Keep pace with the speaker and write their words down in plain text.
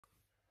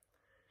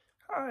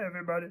Hi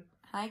everybody.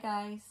 Hi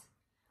guys.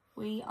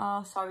 We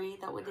are sorry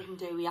that we didn't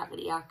do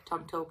Yakety Yak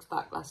Tom Talks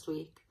back last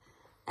week.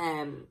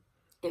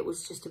 It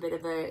was just a bit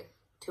of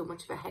too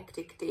much of a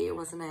hectic day,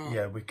 wasn't it?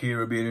 Yeah, with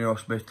Kira being in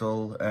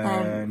hospital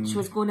and... she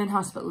was going in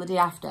hospital the day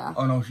after.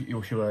 Oh no, she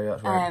was,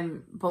 that's right.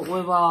 But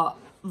we were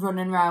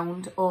running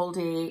around all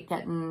day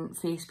getting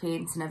face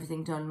paints and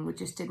everything done. We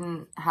just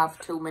didn't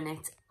have 2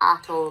 minutes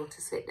at all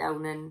to sit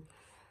down and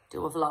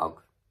do a vlog.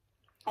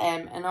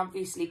 And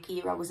obviously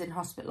Kira was in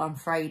hospital on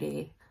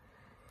Friday.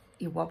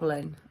 You're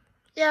wobbling.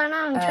 Yeah,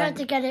 no, I'm trying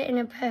to get it in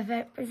a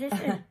perfect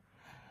position.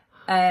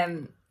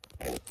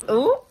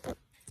 Oh,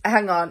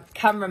 hang on.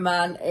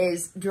 Cameraman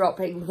is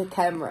dropping the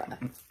camera.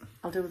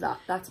 I'll do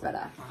that. That's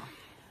better.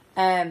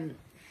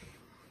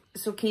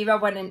 So Kira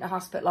went into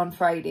hospital on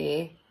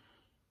Friday.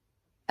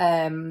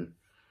 No,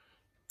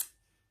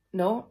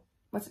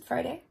 was it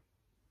Friday?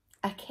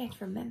 I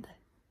can't remember.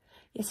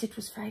 Yes, it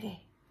was Friday.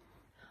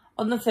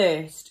 On the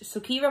 1st. So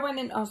Kira went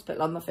into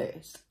hospital on the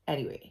 1st.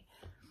 Anyway.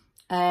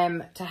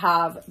 To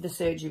have the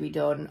surgery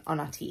done on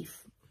her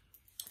teeth.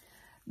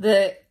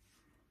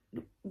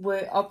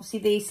 Obviously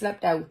they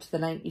slept out the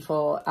night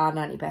before, and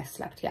Auntie Beth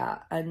slept here,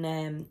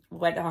 and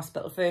went to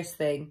hospital first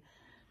thing.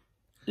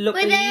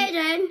 Luckily, with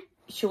Aiden,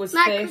 she was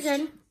my first.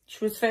 cousin.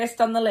 She was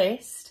first on the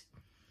list.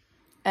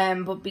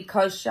 But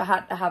because she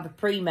had to have a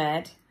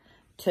pre-med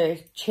to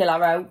chill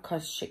her out,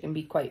 because she can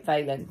be quite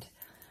violent,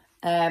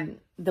 they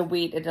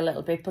waited a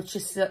little bit, but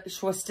she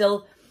was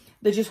still.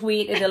 They just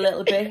waited a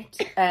little bit,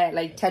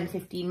 like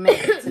 10-15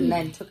 minutes, and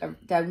then took her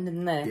down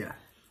in there. Yeah.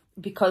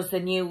 Because they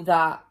knew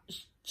that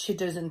she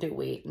doesn't do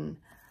waiting.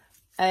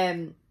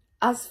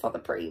 As for the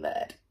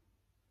pre-med,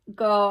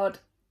 God,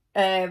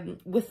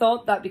 we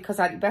thought that because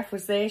Auntie Beth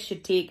was there,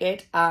 she'd take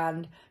it,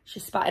 and she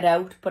spat it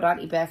out, but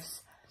Auntie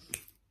Beth's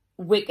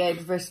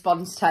wicked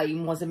response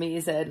time was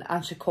amazing,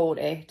 and she caught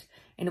it,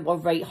 and it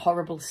was right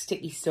horrible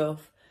sticky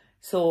stuff.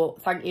 So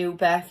thank you,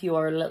 Beth, you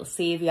are a little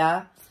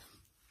saviour.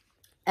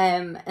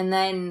 And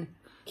then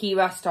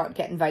Kira started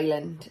getting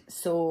violent,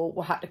 so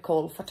we had to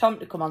call for Tom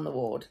to come on the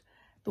ward.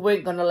 They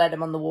weren't going to let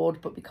him on the ward,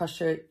 but because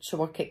she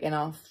was kicking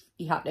off,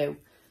 he had to.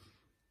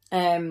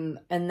 And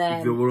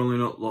then they were only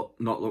not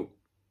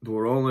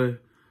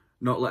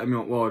letting me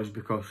on wards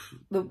because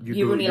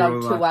you only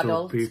allowed 2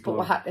 adults, but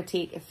we had to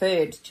take a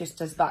 3rd just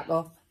as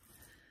backup.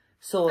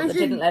 So they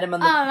didn't let him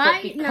on the ward.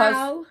 But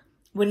because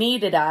we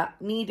needed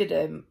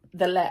him,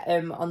 they let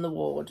him on the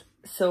ward.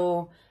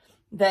 So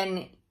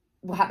then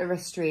we had to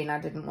restrain her,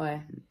 didn't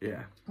we?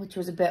 Yeah. Which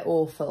was a bit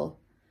awful.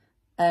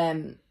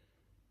 But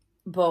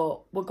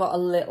we got a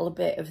little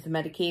bit of the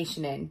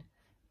medication in.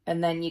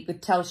 And then you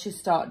could tell she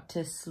started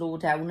to slow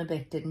down a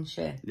bit, didn't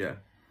she? Yeah.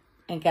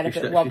 And get a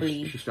bit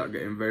wobbly. She started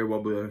getting very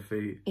wobbly on her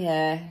feet.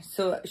 Yeah.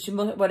 So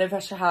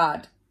whatever she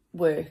had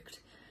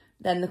worked.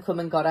 Then they come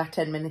and got her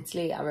 10 minutes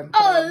later and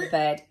put her on the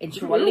bed. And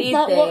she was laid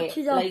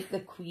there like the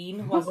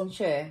queen, wasn't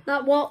she?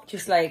 That what?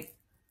 Just like...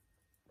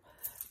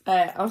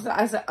 I was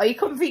like, are you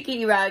comfy,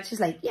 Kira? She's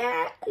like,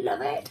 yeah, I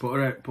love it. Put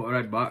her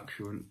head back,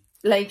 she wouldn't.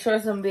 Like, she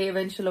was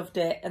sunbathing, she loved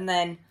it. And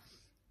then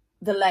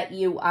they let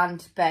you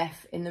and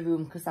Beth in the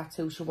room because that's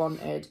who she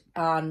wanted.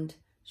 And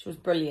she was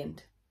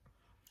brilliant.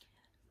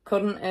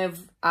 Couldn't have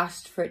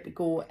asked for it to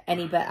go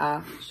any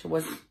better. She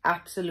was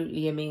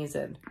absolutely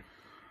amazing.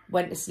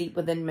 Went to sleep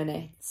within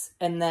minutes.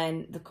 And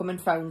then they come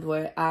and found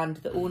her, and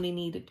they only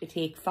needed to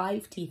take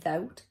 5 teeth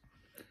out,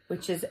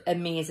 which is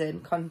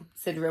amazing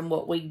considering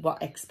what we were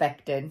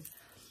expecting,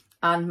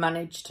 and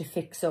managed to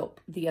fix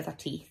up the other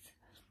teeth.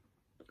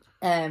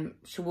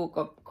 She woke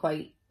up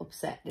quite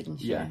upset, didn't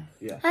she? Yeah,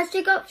 yeah. Has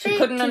she got She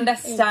couldn't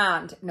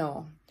understand,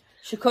 no.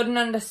 She couldn't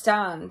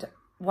understand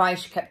why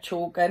she kept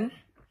choking.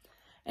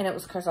 And it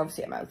was because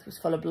obviously her mouth was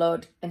full of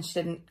blood, and she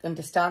didn't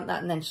understand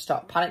that, and then she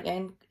started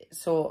panicking.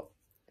 So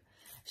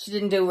she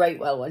didn't do right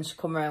well when she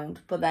come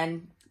round, but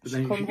then... She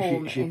came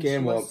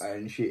up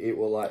and it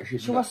was like...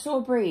 She was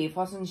so brave,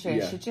 wasn't she?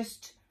 Yeah.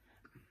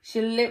 She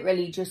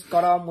literally just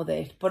got on with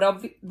it.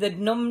 But they'd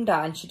numbed her,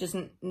 and she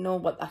doesn't know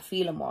what that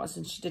feeling was,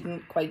 and she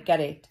didn't quite get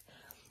it.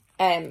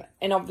 And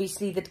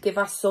obviously they'd give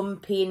her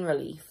some pain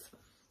relief.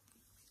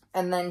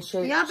 And then she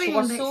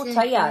was so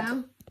tired.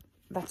 Now.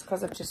 That's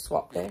because I've just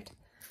swapped it.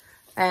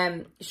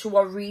 She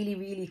was really,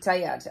 really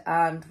tired,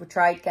 and we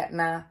tried getting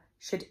her...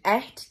 She'd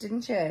ate,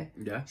 didn't she?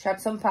 Yeah. She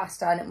had some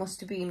pasta, and it must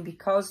have been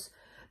because...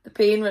 the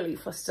pain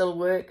relief was still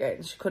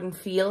working. She couldn't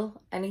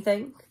feel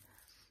anything.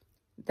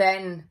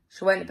 Then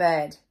she went to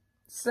bed,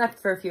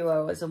 slept for a few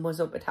hours, and was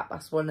up at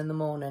 1:30 in the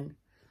morning.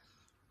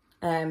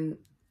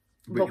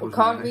 But we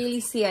can't really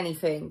see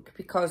anything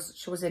because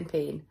she was in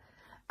pain.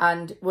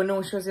 And we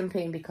know she was in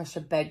pain because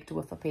she begged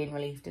with for pain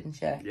relief, didn't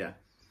she? Yeah.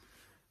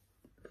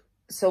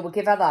 So we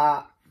give her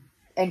that,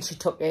 and she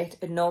took it.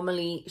 And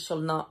normally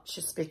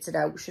she spits it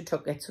out. She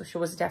took it, so she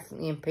was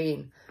definitely in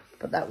pain.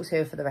 But that was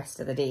her for the rest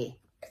of the day.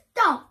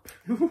 Stop.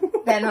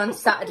 Then on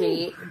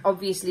Saturday,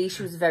 obviously,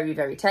 she was very,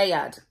 very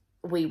tired.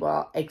 We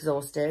were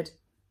exhausted.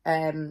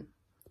 And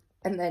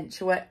then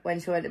when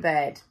she went to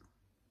bed,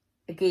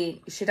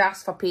 again, she'd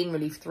asked for pain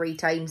relief 3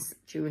 times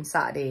during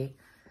Saturday.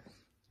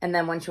 And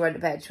then when she went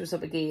to bed, she was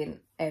up again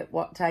at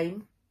what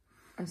time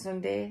on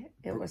Sunday?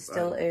 It was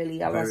still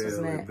early hours,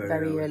 wasn't it?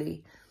 Very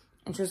early.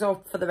 And she was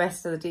up for the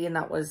rest of the day, and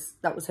that was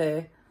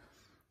her.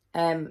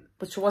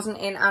 But she wasn't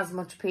in as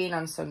much pain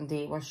on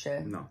Sunday, was she?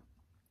 No.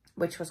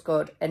 Which was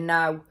good. And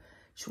now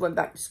she went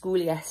back to school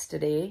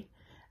yesterday,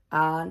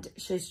 and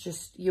she's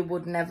just, you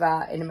would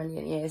never in a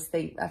million years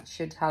think that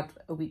she'd had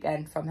a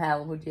weekend from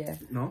hell, would you?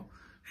 No.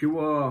 She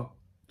was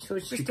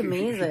just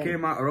amazing. She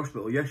came out of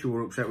hospital. Yes, she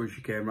was upset when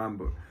she came round,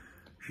 but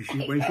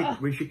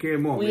when she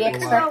came home, we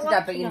expected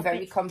her being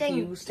very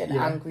confused and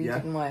angry,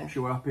 didn't we? She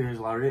was happy as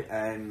Larry,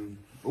 and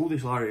all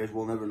this Larry is,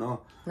 we'll never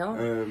know.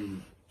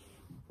 No.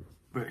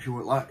 But she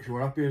was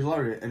happy as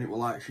Larry, and it was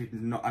like she'd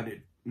not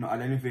had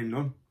anything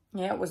done.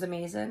 Yeah, it was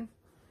amazing.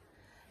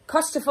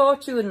 Cost a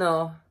fortune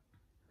though,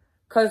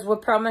 because we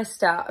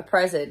promised her a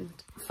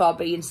present for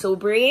being so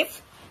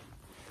brave.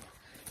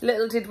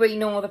 Little did we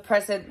know the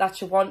present that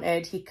she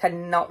wanted, he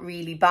cannot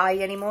really buy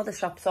anymore. The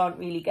shops aren't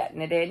really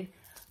getting it in.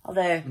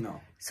 Although,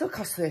 no. So it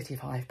cost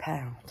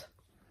 £35.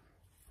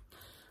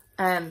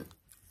 On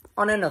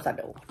another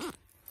note,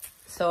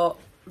 so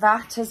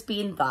that has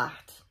been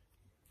that.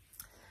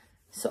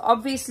 So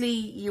obviously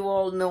you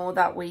all know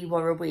that we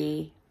were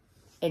away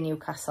in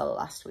Newcastle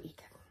last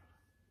week.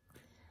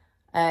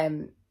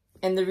 And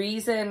the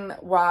reason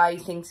why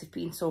things have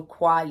been so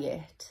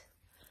quiet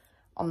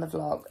on the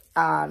vlog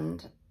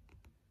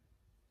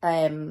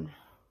and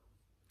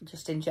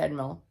just in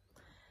general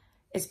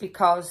is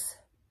because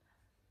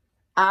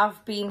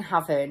I've been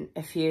having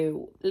a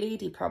few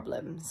lady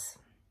problems,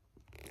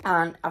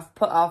 and I've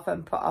put off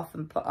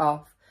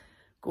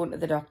going to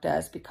the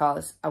doctors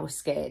because I was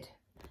scared.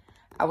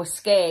 I was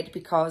scared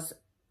because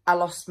I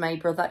lost my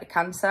brother to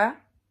cancer,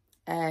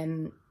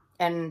 and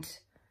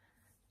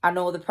I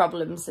know the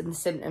problems and the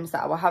symptoms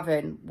that I was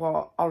having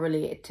are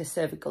related to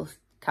cervical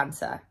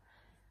cancer.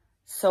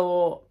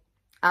 So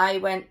I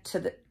went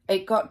to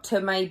it got to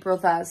my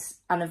brother's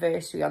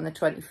anniversary on the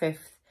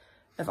 25th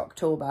of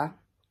October,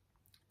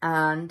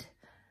 and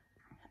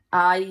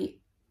I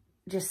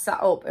just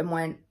sat up and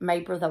went, my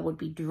brother would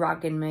be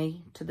dragging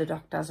me to the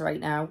doctors right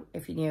now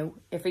if he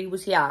knew. If he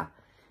was here,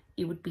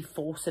 he would be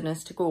forcing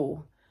us to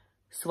go.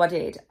 So I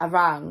did. I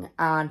rang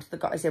and they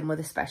got us in with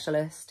a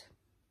specialist.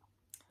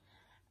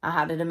 I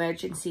had an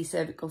emergency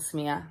cervical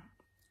smear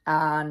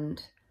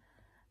and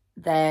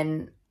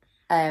then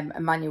a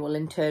manual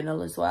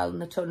internal as well.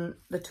 And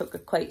they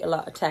took quite a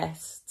lot of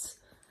tests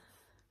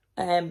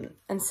and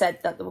said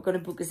that they were going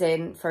to book us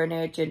in for an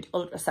urgent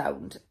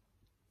ultrasound.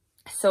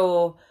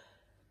 So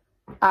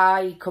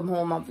I come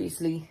home,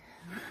 obviously.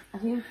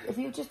 Have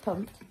you just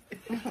pumped?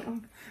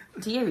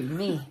 Dearie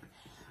me.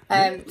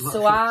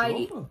 So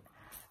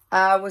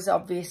I was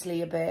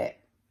obviously a bit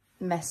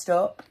messed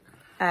up.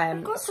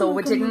 So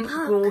we didn't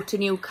go to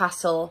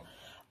Newcastle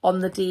on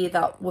the day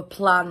that we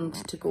planned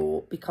to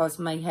go because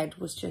my head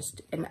was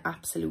just an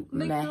absolute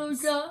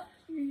mess.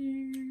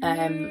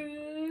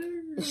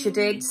 She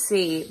did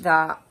say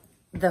that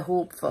they're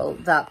hopeful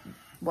that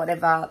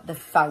whatever they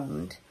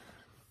found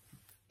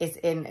is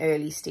in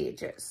early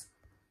stages.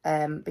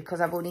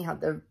 Because I've only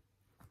had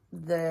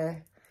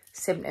the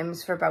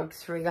symptoms for about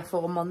 3 or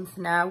 4 months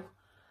now.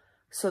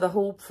 So they're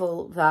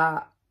hopeful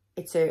that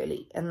it's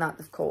early and that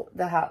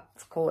they have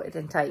caught it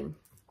in time.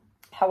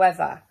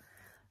 However,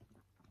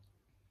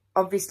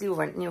 obviously we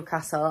went to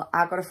Newcastle.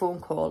 I got a phone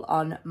call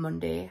on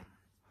Monday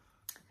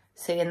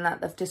saying that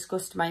they've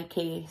discussed my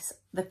case.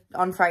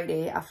 On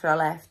Friday after I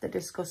left, they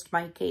discussed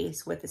my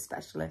case with the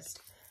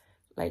specialist,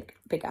 like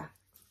bigger,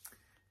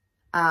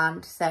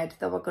 and said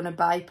they were going to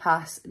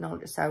bypass an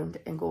ultrasound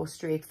and go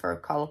straight for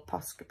a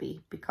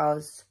colposcopy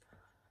because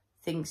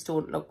things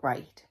don't look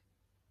right.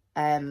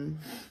 And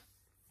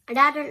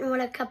I don't know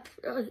what I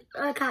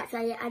can't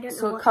say it. I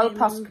don't know what. So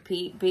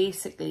colposcopy,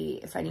 basically,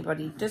 if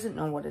anybody doesn't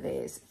know what it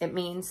is, it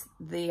means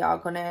they are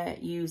going to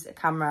use a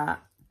camera,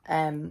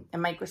 a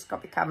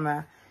microscopic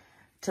camera,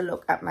 to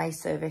look at my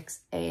cervix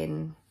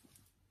in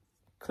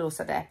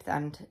closer depth,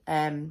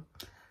 and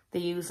they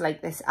use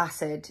like this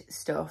acid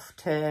stuff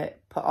to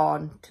put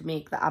on to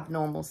make the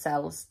abnormal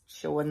cells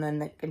show, and then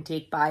they can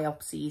take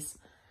biopsies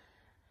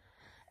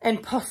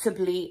and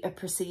possibly a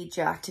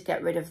procedure to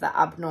get rid of the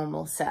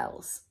abnormal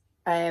cells.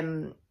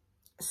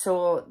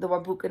 So they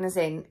were booking us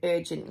in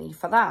urgently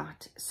for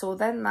that. So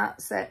then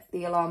that set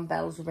the alarm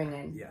bells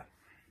ringing, yeah,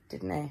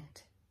 didn't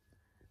it?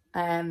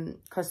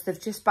 Because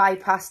they've just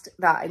bypassed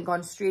that and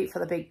gone straight for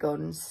the big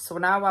guns. So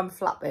now I'm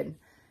flapping,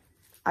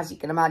 as you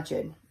can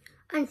imagine.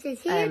 And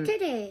she's here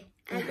today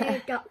at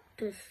the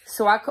doctor's.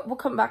 So we'll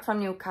come back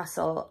from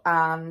Newcastle,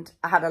 and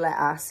I had a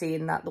letter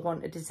saying that they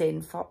wanted us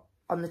in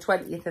on the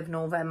 20th of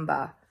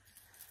November.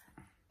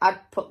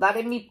 I'd put that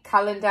in my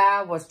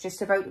calendar, was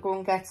just about to go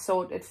and get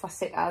sorted for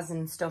sitters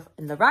and stuff,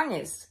 and the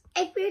rangers.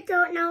 If you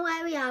don't know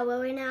where we are,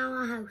 we're in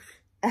our house.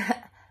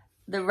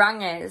 The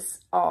rangers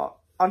are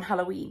on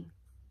Halloween.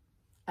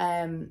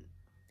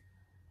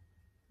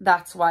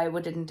 That's why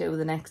we didn't do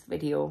the next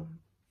video.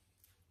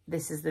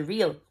 This is the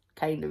real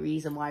kind of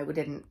reason why we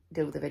didn't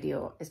do the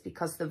video, is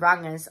because the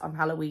rangers on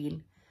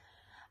Halloween,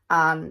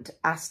 and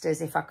asked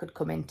us if I could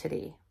come in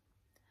today.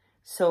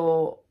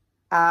 So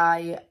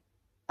I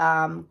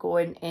am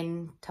going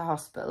into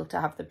hospital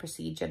to have the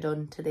procedure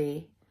done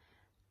today,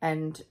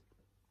 and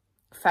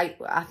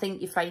I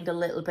think you find a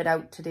little bit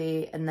out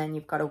today and then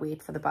you've got to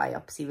wait for the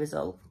biopsy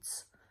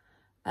results.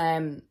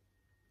 I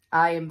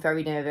am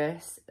very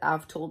nervous.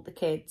 I've told the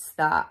kids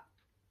that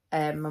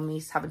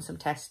Mummy's having some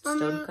tests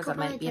done because I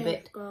might be a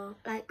bit...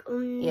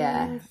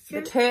 yeah.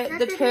 They'd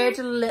heard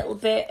a little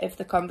bit of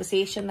the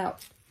conversation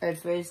that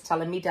of us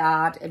telling me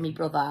dad and me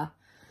brother.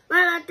 Well,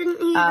 I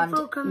didn't hear the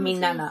full conversation. Me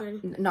nana,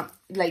 not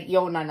like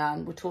your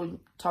nana, we told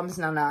Tom's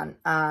nana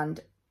and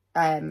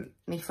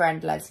my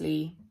friend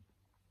Leslie,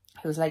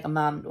 who's like a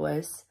mum to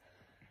us.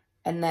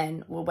 And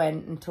then we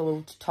went and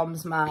told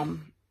Tom's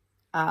mum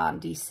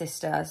and his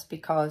sisters,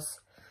 because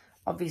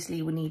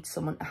obviously we need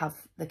someone to have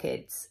the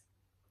kids.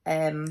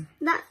 That's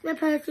the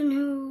person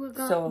who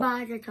got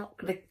by the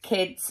chocolate. The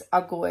kids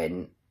are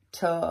going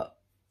to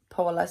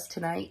Paula's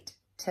tonight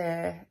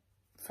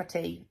for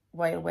tea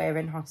while we're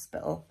in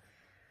hospital.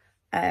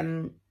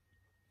 And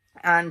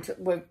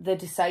they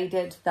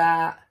decided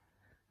that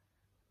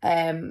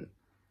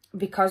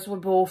because we're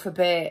both a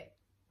bit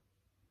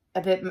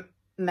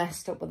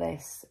messed up with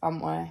this,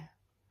 aren't we?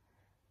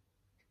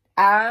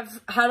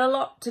 I've had a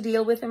lot to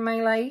deal with in my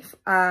life,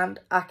 and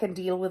I can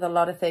deal with a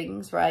lot of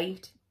things,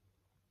 right?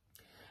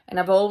 And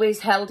I've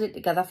always held it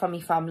together for my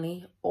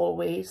family,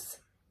 always.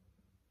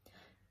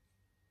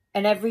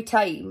 And every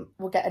time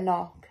we'll get a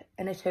knock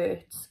and it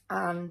hurts,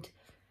 and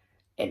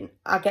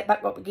I get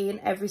back up again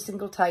every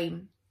single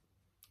time.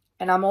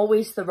 And I'm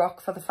always the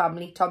rock for the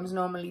family. Tom's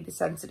normally the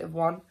sensitive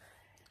one,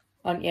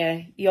 aren't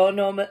you? You're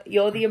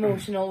the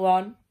emotional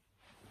one,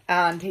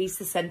 and he's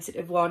the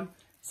sensitive one.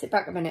 Sit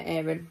back a minute,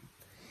 Aaron.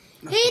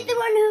 He's the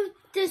one who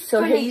does.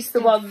 So he's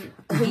the one.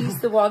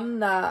 He's the one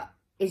that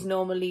is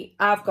normally.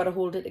 I've got to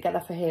hold it together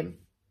for him,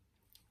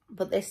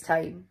 but this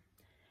time,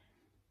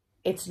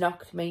 it's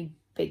knocked me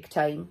big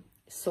time.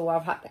 So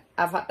I've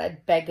had to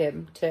beg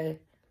him to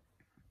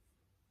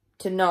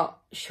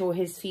not show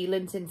his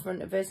feelings in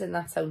front of us, and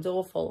that sounds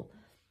awful,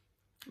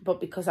 but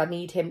because I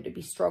need him to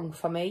be strong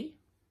for me,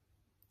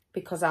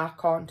 because I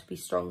can't be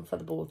strong for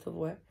the both of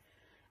us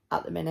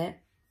at the minute.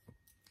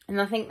 And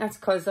I think that's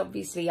because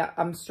obviously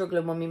I'm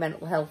struggling with my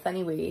mental health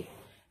anyway,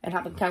 and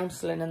having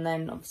counselling, and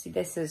then obviously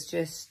this is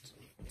just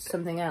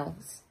something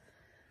else.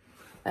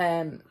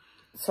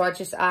 So I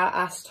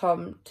asked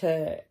Tom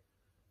to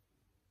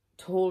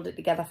hold it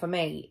together for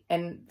me,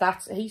 and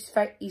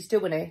he's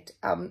doing it.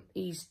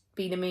 He's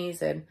been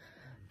amazing,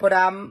 but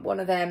I'm one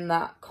of them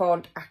that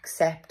can't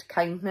accept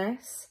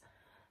kindness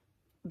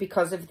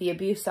because of the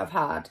abuse I've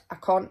had. I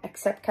can't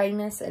accept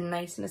kindness and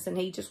niceness, and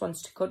he just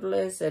wants to cuddle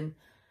us, and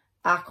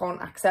I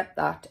can't accept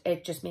that.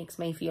 It just makes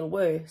me feel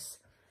worse.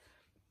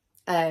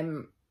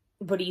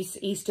 But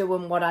he's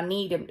doing what I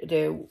need him to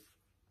do,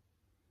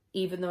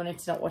 even though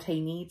it's not what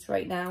he needs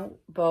right now.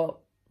 But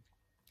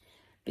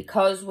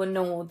because we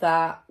know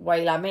that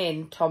while I'm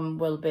in, Tom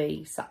will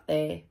be sat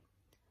there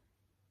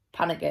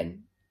panicking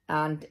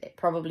and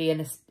probably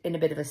in a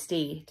bit of a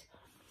state.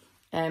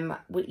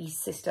 His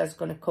sister's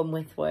going to come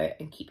with her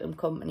and keep him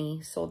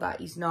company so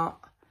that he's not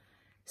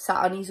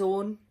sat on his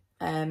own,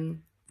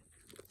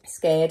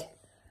 scared.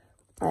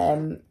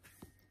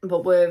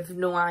 But we've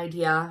no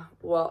idea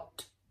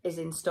what is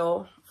in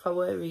store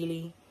for her,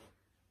 really.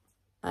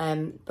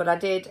 But I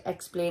did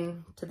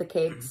explain to the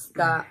kids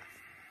that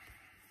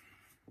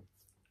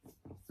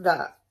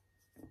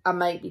I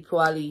might be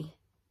poorly.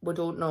 We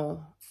don't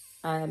know.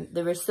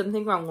 There is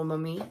something wrong with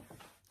Mummy.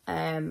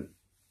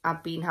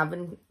 I've been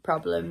having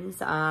problems,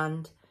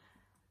 and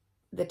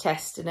the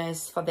testing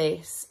is for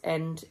this,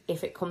 and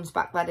if it comes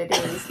back that it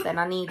is, then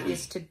I need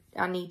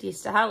you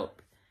to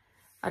help.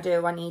 I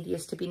do. I need you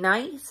to be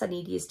nice. I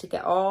need you to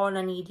get on.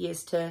 I need you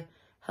to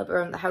help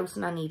around the house,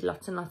 and I need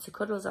lots and lots of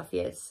cuddles off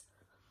you.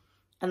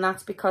 And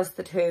that's because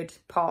they'd heard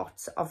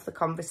parts of the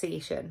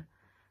conversation,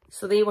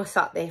 so they were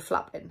sat there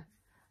flapping.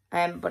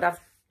 But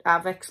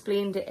I've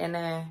explained it in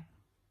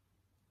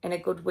a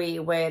good way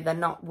where they're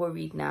not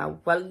worried now.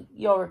 Well,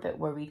 you're a bit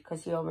worried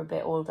because you're a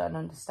bit older and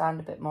understand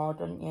a bit more,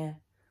 don't you?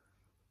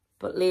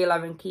 But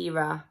Layla and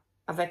Kira,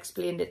 I've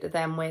explained it to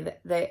them where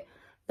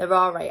they're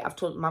all right. I've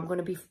told them I'm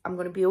gonna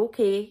be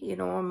okay. You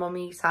know,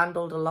 Mummy's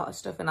handled a lot of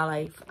stuff in her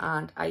life,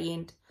 and I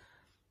ain't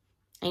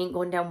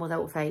going down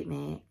without a fight,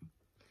 mate.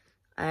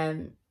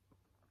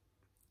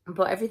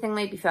 But everything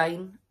might be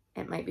fine.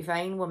 It might be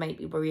fine. We might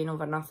be worrying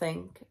over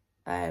nothing.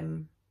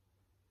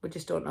 We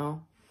just don't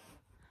know.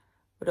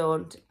 We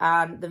don't.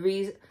 And the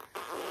reason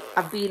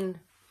I've been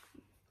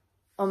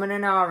umming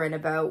and ahhing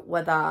about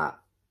whether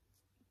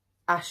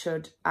I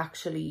should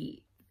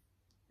actually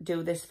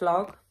do this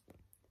vlog,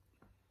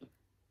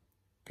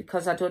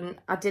 because I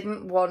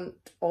didn't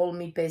want all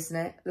my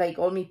business, like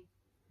all my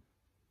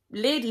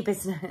lady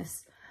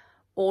business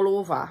all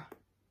over.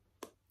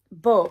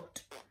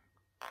 But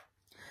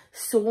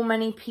so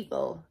many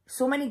people,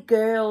 so many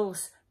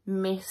girls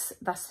miss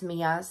their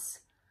smears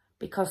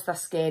because they're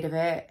scared of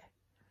it.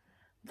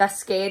 They're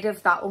scared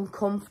of that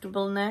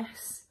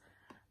uncomfortableness.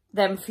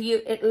 Then for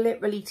you, it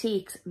literally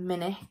takes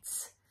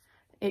minutes.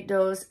 It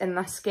does. And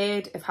they're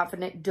scared of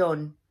having it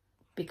done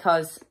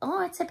because,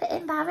 oh, it's a bit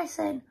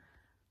embarrassing.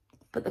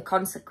 But the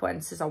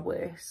consequences are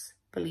worse,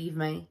 believe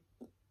me.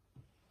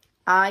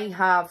 I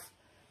have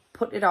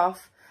put it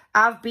off.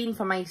 I've been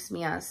for my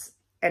smears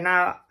and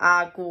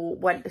I go,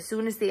 when as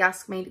soon as they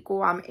ask me to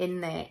go, I'm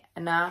in there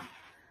and I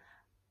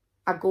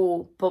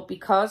go. But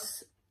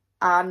because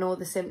I know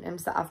the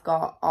symptoms that I've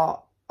got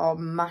are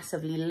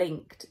massively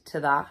linked to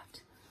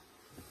that,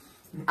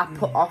 I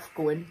put off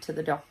going to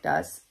the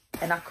doctors,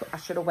 and I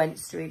should have went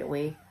straight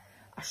away.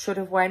 I should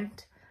have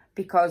went,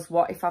 because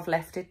what if I've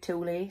left it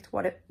too late?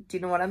 Do you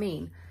know what I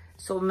mean?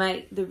 So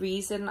the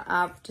reason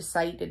I've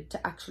decided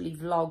to actually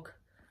vlog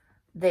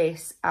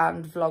this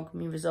and vlog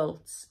me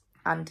results,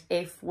 and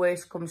if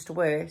worse comes to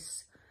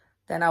worse,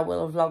 then I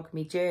will vlog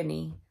me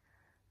journey.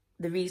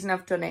 The reason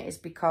I've done it is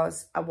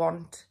because I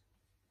want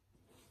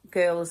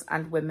girls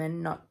and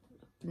women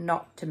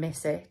not to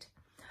miss it.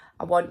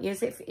 I want you,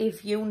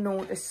 if you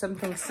notice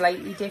something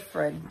slightly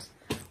different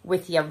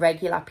with your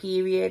regular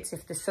periods,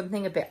 if there's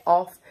something a bit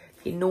off,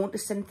 if you're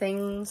noticing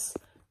things,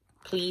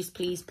 please,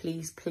 please,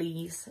 please,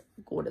 please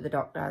go to the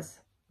doctors.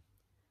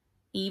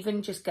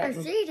 Even just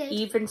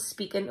even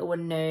speaking to a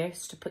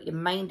nurse to put your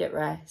mind at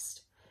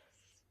rest,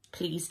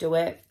 please do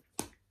it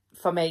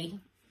for me,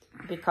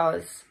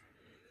 because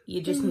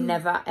you just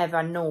never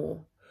ever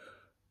know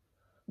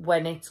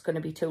when it's going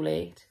to be too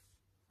late.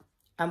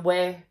 And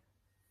we're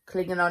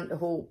clinging on to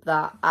hope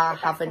that I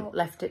haven't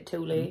left it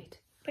too late.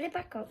 Put it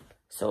back up.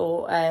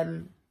 So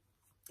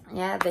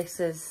yeah, this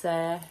is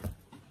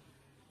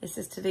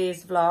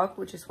today's vlog.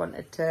 We just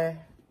wanted to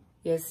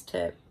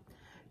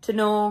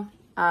know,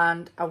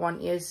 and I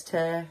want you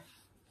to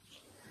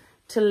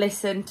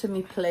listen to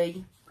me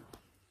plea.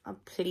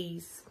 And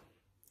please,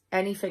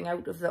 anything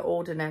out of the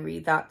ordinary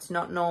that's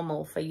not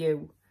normal for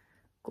you,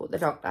 go to the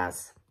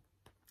doctors.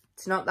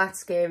 It's not that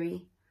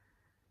scary.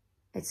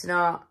 It's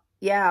not.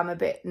 Yeah, I'm a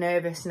bit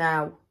nervous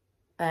now.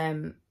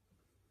 And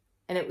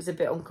it was a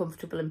bit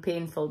uncomfortable and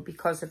painful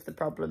because of the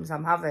problems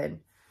I'm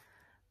having.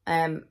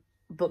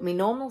 But my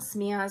normal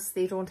smears,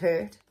 they don't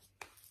hurt.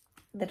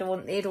 They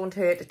don't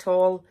hurt at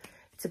all.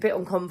 It's a bit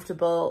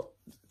uncomfortable.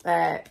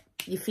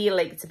 You feel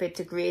like it's a bit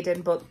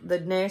degrading, but the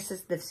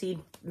nurses, they've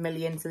seen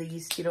millions of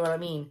these, do you know what I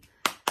mean?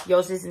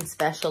 Yours isn't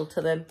special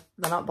to them.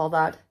 They're not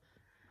bothered.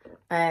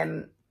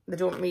 They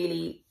don't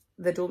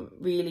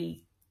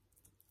really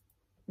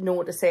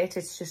notice it.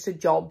 It's just a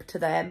job to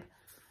them.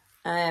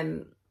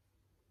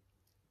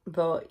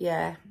 But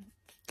yeah,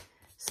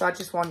 so I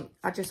just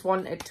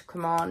wanted to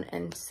come on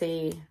and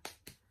say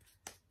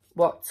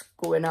what's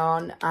going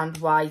on and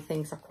why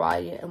things are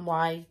quiet and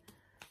why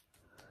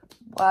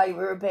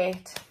we're a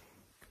bit,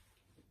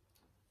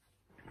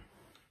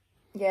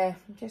 yeah,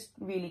 just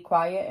really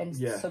quiet and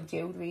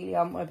subdued, really,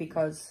 aren't we?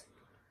 Because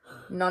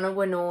none of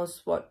us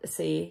knows what to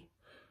say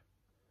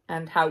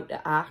and how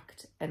to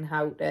act and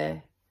how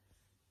to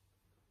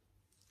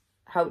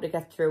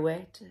get through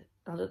it.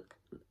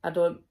 I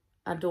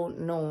don't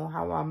know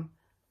how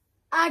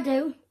I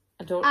do.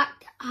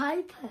 Act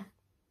hyper.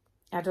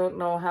 I don't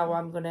know how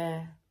I'm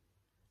gonna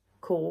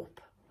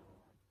cope.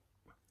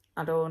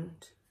 I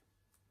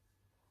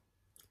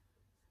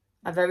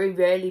very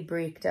rarely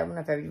break down.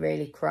 I very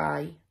rarely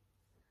cry.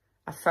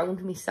 I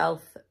found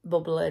myself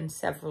bubbling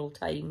several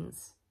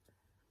times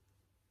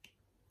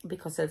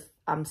because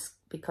I'm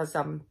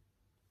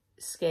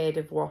scared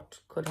of what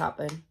could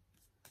happen.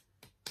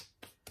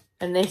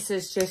 And this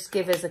has just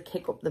given us a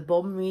kick up the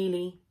bum,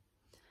 really.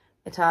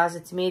 It has.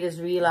 It's made us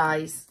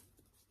realise,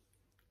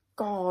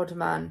 God,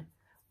 man,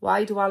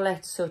 why do I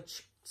let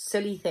such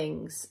silly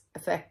things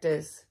affect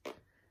us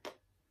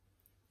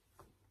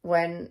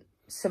when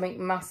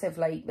something massive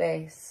like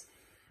this?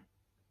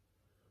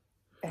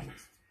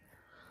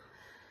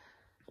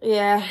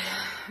 Yeah.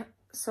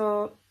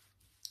 So,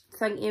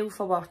 thank you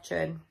for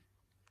watching.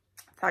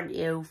 Thank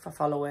you for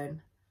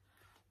following.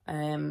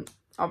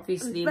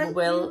 Obviously, we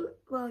will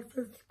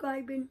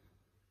subscribing.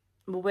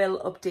 We will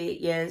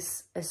update you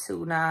as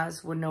soon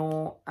as we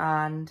know,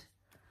 and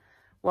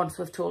once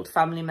we've told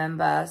family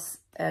members,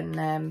 and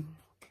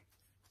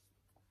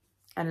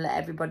let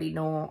everybody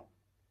know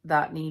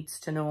that needs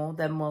to know,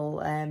 then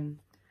we'll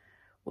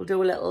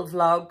do a little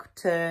vlog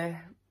to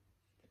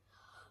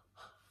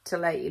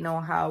let you know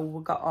how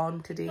we got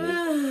on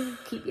today.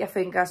 Keep your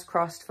fingers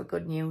crossed for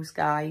good news,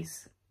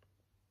 guys.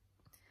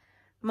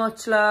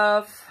 Much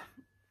love.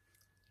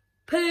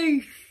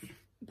 Peace.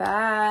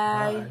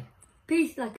 Bye. Peace.